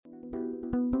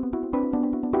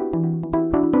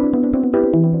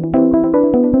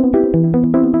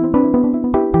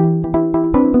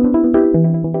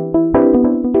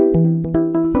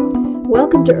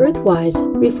Welcome to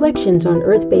Earthwise, Reflections on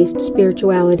Earth-Based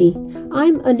Spirituality.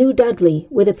 I'm Anu Dudley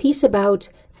with a piece about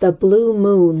the blue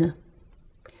moon.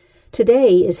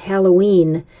 Today is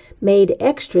Halloween, made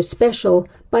extra special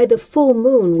by the full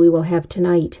moon we will have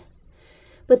tonight.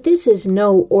 But this is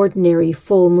no ordinary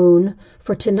full moon,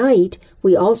 for tonight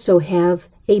we also have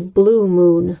a blue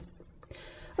moon.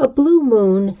 A blue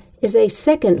moon is a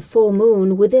second full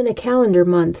moon within a calendar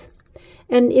month,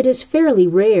 and it is fairly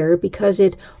rare because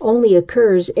it only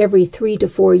occurs every 3 to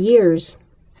 4 years.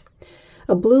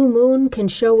 A blue moon can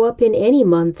show up in any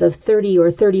month of 30 or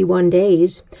 31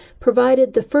 days,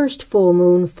 provided the first full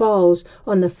moon falls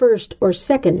on the first or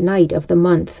second night of the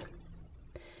month.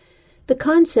 The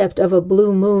concept of a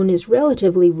blue moon is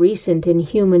relatively recent in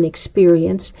human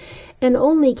experience and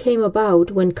only came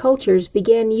about when cultures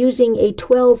began using a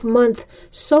 12-month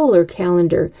solar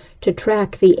calendar to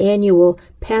track the annual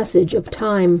passage of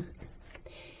time.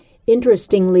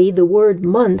 Interestingly, the word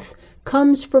month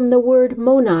comes from the word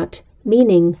monat,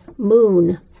 meaning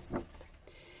moon.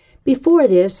 Before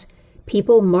this,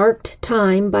 people marked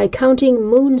time by counting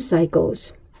moon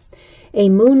cycles. A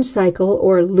moon cycle,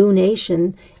 or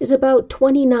lunation, is about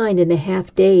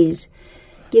 29.5 days,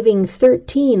 giving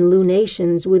 13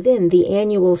 lunations within the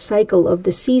annual cycle of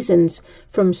the seasons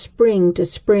from spring to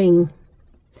spring.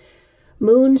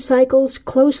 Moon cycles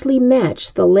closely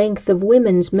match the length of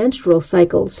women's menstrual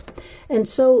cycles, and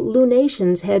so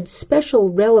lunations had special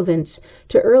relevance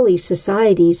to early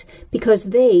societies because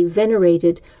they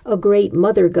venerated a great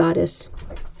mother goddess.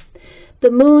 The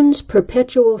moon's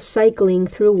perpetual cycling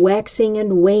through waxing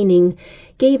and waning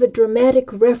gave a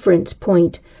dramatic reference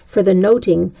point for the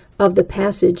noting of the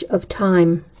passage of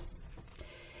time.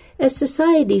 As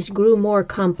societies grew more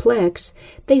complex,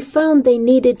 they found they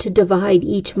needed to divide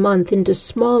each month into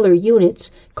smaller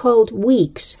units called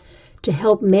weeks to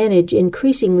help manage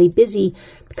increasingly busy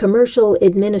commercial,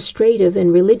 administrative,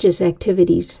 and religious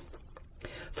activities.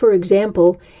 For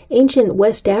example, ancient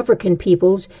West African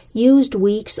peoples used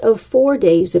weeks of 4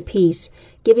 days apiece,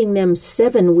 giving them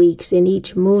 7 weeks in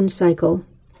each moon cycle.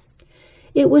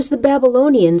 It was the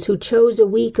Babylonians who chose a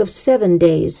week of 7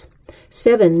 days,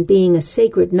 7 being a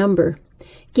sacred number,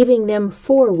 giving them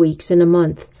 4 weeks in a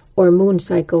month, or moon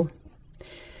cycle.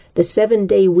 The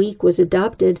 7-day week was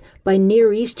adopted by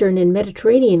Near Eastern and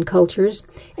Mediterranean cultures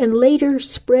and later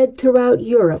spread throughout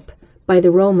Europe by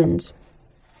the Romans.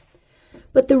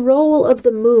 But the role of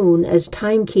the moon as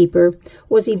timekeeper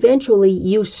was eventually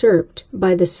usurped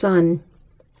by the sun.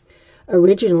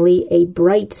 Originally a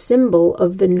bright symbol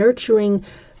of the nurturing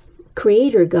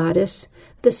creator goddess,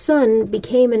 the sun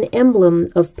became an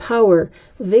emblem of power,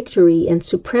 victory, and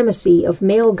supremacy of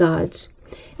male gods,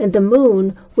 and the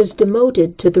moon was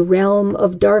demoted to the realm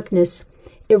of darkness,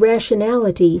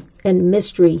 irrationality, and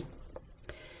mystery.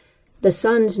 The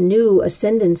sun's new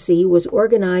ascendancy was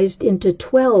organized into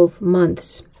 12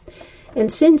 months,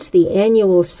 and since the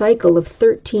annual cycle of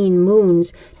 13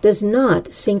 moons does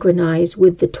not synchronize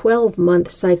with the 12-month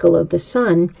cycle of the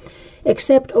sun,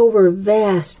 except over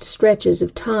vast stretches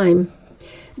of time,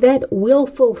 that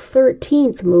willful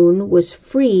 13th moon was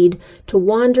freed to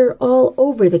wander all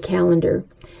over the calendar,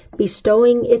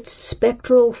 bestowing its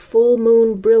spectral full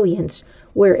moon brilliance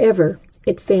wherever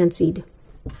it fancied.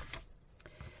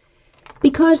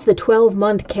 Because the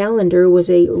 12-month calendar was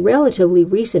a relatively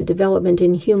recent development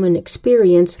in human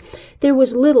experience, there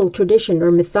was little tradition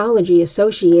or mythology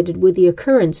associated with the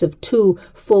occurrence of 2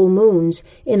 full moons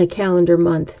in a calendar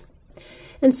month,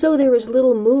 and so there is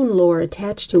little moon lore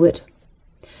attached to it.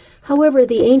 However,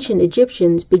 the ancient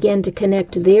Egyptians began to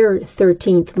connect their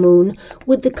 13th moon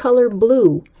with the color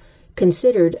blue,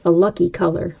 considered a lucky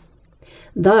color.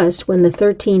 Thus, when the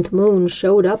 13th moon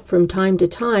showed up from time to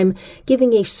time,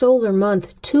 giving a solar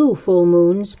month 2 full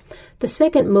moons, the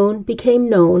second moon became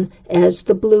known as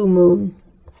the blue moon.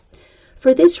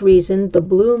 For this reason, the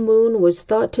blue moon was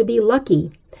thought to be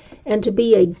lucky and to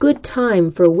be a good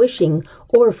time for wishing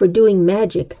or for doing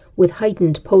magic with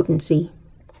heightened potency.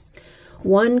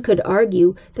 One could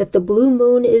argue that the blue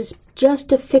moon is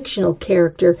just a fictional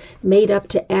character made up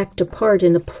to act a part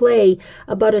in a play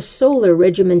about a solar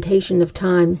regimentation of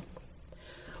time.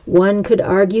 One could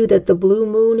argue that the blue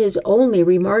moon is only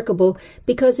remarkable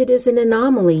because it is an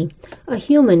anomaly, a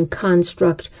human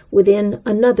construct within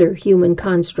another human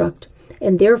construct,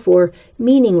 and therefore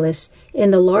meaningless in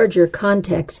the larger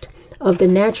context of the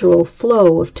natural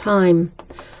flow of time,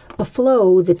 a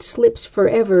flow that slips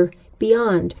forever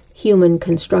beyond human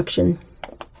construction.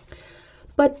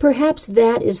 But perhaps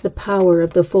that is the power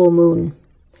of the full moon.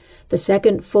 The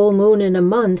second full moon in a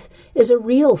month is a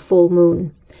real full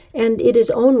moon, and it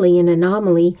is only an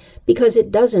anomaly because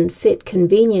it doesn't fit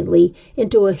conveniently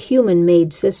into a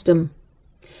human-made system.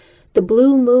 The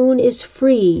blue moon is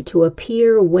free to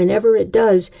appear whenever it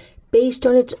does based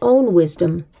on its own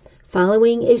wisdom,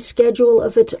 following a schedule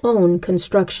of its own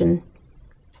construction.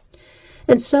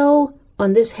 And so,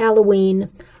 on this Halloween,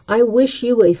 I wish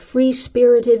you a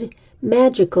free-spirited,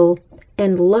 magical,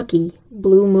 and lucky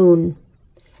blue moon.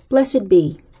 Blessed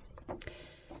be.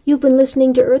 You've been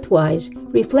listening to Earthwise,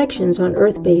 Reflections on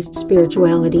Earth-Based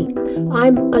Spirituality.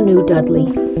 I'm Anu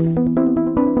Dudley.